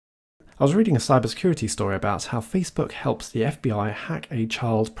I was reading a cybersecurity story about how Facebook helps the FBI hack a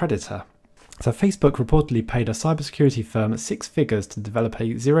child predator. So Facebook reportedly paid a cybersecurity firm 6 figures to develop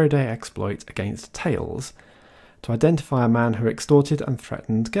a zero-day exploit against Tails to identify a man who extorted and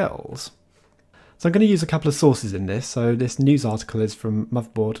threatened girls. So I'm going to use a couple of sources in this. So this news article is from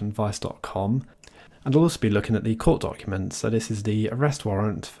Motherboard and Vice.com. And I'll also be looking at the court documents. So this is the arrest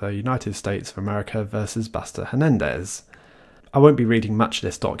warrant for United States of America versus Buster Hernandez. I won't be reading much of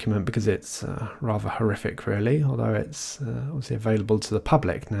this document because it's rather horrific really, although it's obviously available to the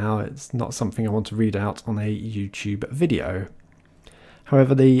public now. It's not something I want to read out on a YouTube video.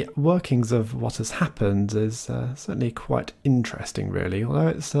 However, the workings of what has happened is certainly quite interesting really, although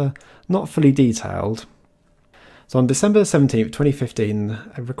it's not fully detailed. So on December 17th, 2015,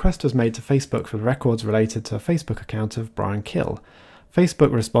 a request was made to Facebook for the records related to a Facebook account of Brian Kill.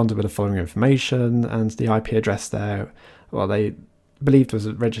 Facebook responded with the following information, and the IP address there, well, they believed was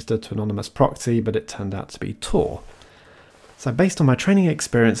registered to anonymous proxy, but it turned out to be Tor. So based on my training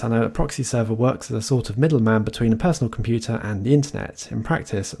experience, I know a proxy server works as a sort of middleman between a personal computer and the internet. In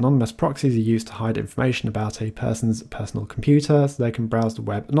practice, anonymous proxies are used to hide information about a person's personal computer so they can browse the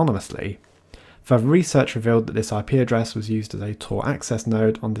web anonymously. Further research revealed that this IP address was used as a Tor access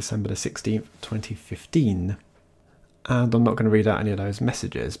node on December 16th, 2015. And I'm not going to read out any of those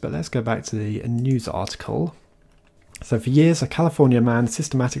messages, but let's go back to the news article. So for years, a California man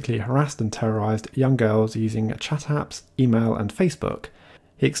systematically harassed and terrorized young girls using chat apps, email and Facebook.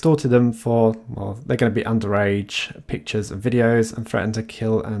 He extorted them for, well, they're going to be underage pictures and videos, and threatened to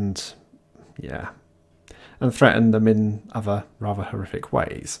kill and threatened them in other rather horrific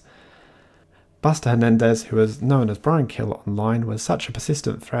ways. Buster Hernandez, who was known as Brian Kill online, was such a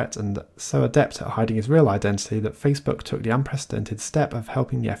persistent threat and so adept at hiding his real identity that Facebook took the unprecedented step of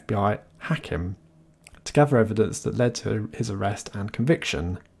helping the FBI hack him to gather evidence that led to his arrest and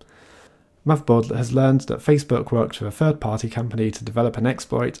conviction. Motherboard has learned that Facebook worked with a third-party company to develop an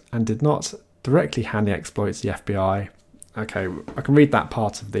exploit and did not directly hand the exploit to the FBI. Okay, I can read that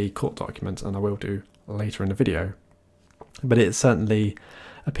part of the court document, and I will do later in the video. But it certainly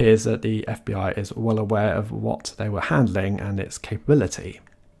appears that the FBI is well aware of what they were handling and its capability.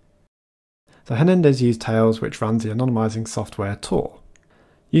 So Hernandez used Tails, which runs the anonymizing software Tor.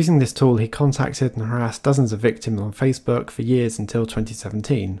 Using this tool, he contacted and harassed dozens of victims on Facebook for years until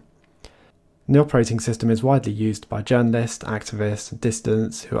 2017. The operating system is widely used by journalists, activists, and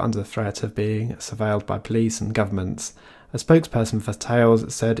dissidents who are under the threat of being surveilled by police and governments. A spokesperson for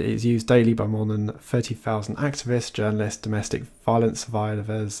Tails said it is used daily by more than 30,000 activists, journalists, domestic violence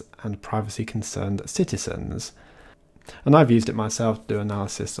survivors, and privacy-concerned citizens. And I've used it myself to do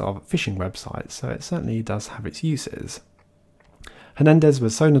analysis of phishing websites, so it certainly does have its uses. Hernandez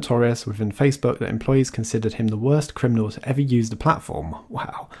was so notorious within Facebook that employees considered him the worst criminal to ever use the platform.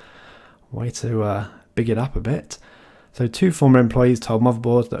 Wow, way to big it up a bit. So 2 former employees told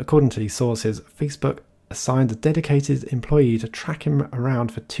Motherboard that according to these sources, Facebook assigned a dedicated employee to track him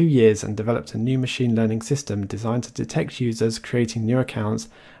around for 2 years and developed a new machine learning system designed to detect users creating new accounts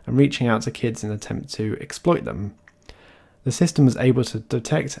and reaching out to kids in an attempt to exploit them. The system was able to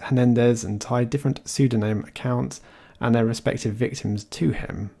detect Hernandez and tie different pseudonym accounts and their respective victims to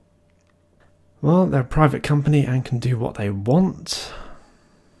him. Well, they're a private company and can do what they want.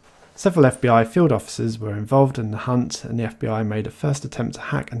 Several FBI field officers were involved in the hunt, and the FBI made a first attempt to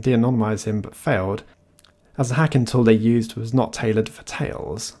hack and de-anonymize him but failed, as the hacking tool they used was not tailored for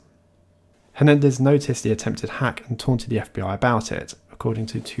Tails. Hernandez noticed the attempted hack and taunted the FBI about it, according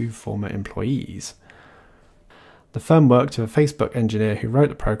to 2 former employees. The firm worked with a Facebook engineer who wrote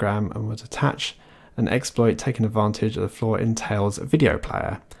the program and would attach an exploit taking advantage of the flaw in Tails' video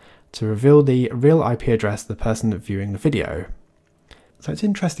player to reveal the real IP address of the person viewing the video. So it's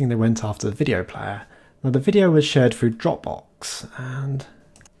interesting they went after the video player. Now the video was shared through Dropbox, and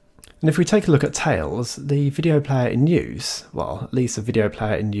if we take a look at Tails, the video player in use, well, at least the video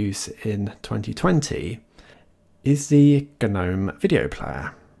player in use in 2020, is the Gnome video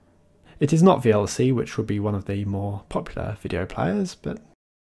player. It is not VLC, which would be one of the more popular video players, but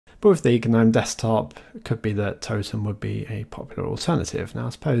with the Gnome desktop, it could be that Totem would be a popular alternative. Now I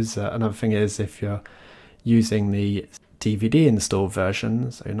suppose another thing is if you're using the DVD installed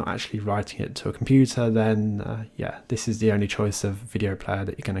version, so you're not actually writing it to a computer, then yeah, this is the only choice of video player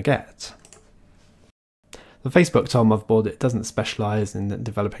that you're going to get. The Facebook told Motherboard it doesn't specialise in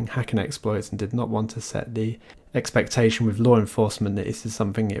developing hacking exploits and did not want to set the expectation with law enforcement that this is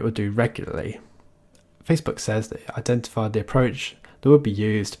something it would do regularly. Facebook says that it identified the approach that would be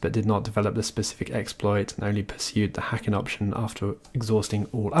used but did not develop the specific exploit and only pursued the hacking option after exhausting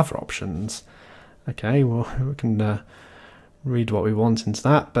all other options. Okay, well, we can read what we want into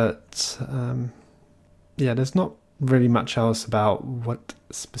that, but yeah, there's not really much else about what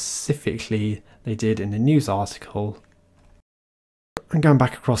specifically they did in the news article. And going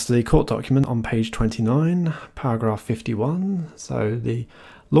back across the court document on page 29, paragraph 51, so the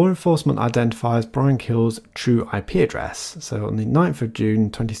law enforcement identifies Brian Kill's true IP address. So on the 9th of June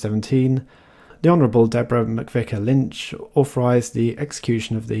 2017, the Honourable Deborah McVicker Lynch authorised the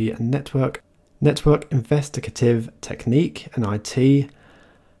execution of the Network Investigative Technique, NIT,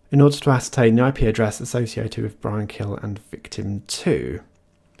 in order to ascertain the IP address associated with Brian Kill and victim 2.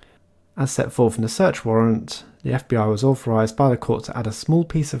 As set forth in the search warrant, the FBI was authorised by the court to add a small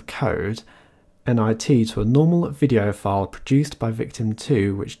piece of code, NIT, to a normal video file produced by victim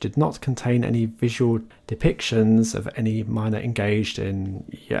 2 which did not contain any visual depictions of any minor engaged in,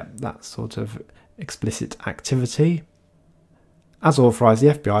 that sort of explicit activity. As authorised,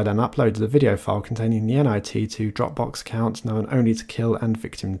 the FBI then uploaded the video file containing the NIT to Dropbox account known only to Kill and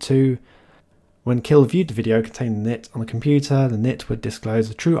victim 2. When Kill viewed the video containing the NIT on the computer, the NIT would disclose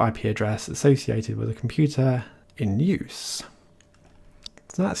the true IP address associated with the computer in use.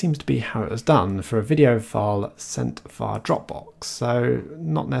 So that seems to be how it was done for a video file sent via Dropbox. So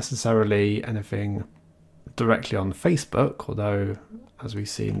not necessarily anything directly on Facebook, although as we've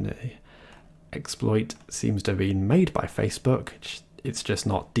seen, the exploit seems to have been made by Facebook. It's just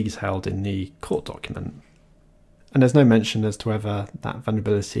not detailed in the court document. And there's no mention as to whether that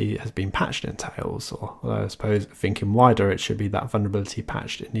vulnerability has been patched in Tails, or although I suppose thinking wider, it should be that vulnerability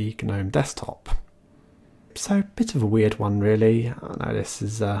patched in the Gnome desktop. So a bit of a weird one really. I know this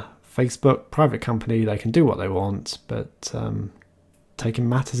is a Facebook, private company, they can do what they want, but taking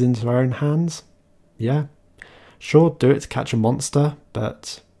matters into their own hands? Yeah, sure, do it to catch a monster,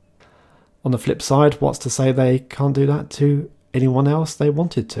 but on the flip side, what's to say they can't do that to anyone else they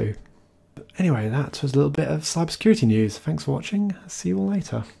wanted to? Anyway, that was a little bit of cybersecurity news. Thanks for watching. See you all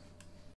later.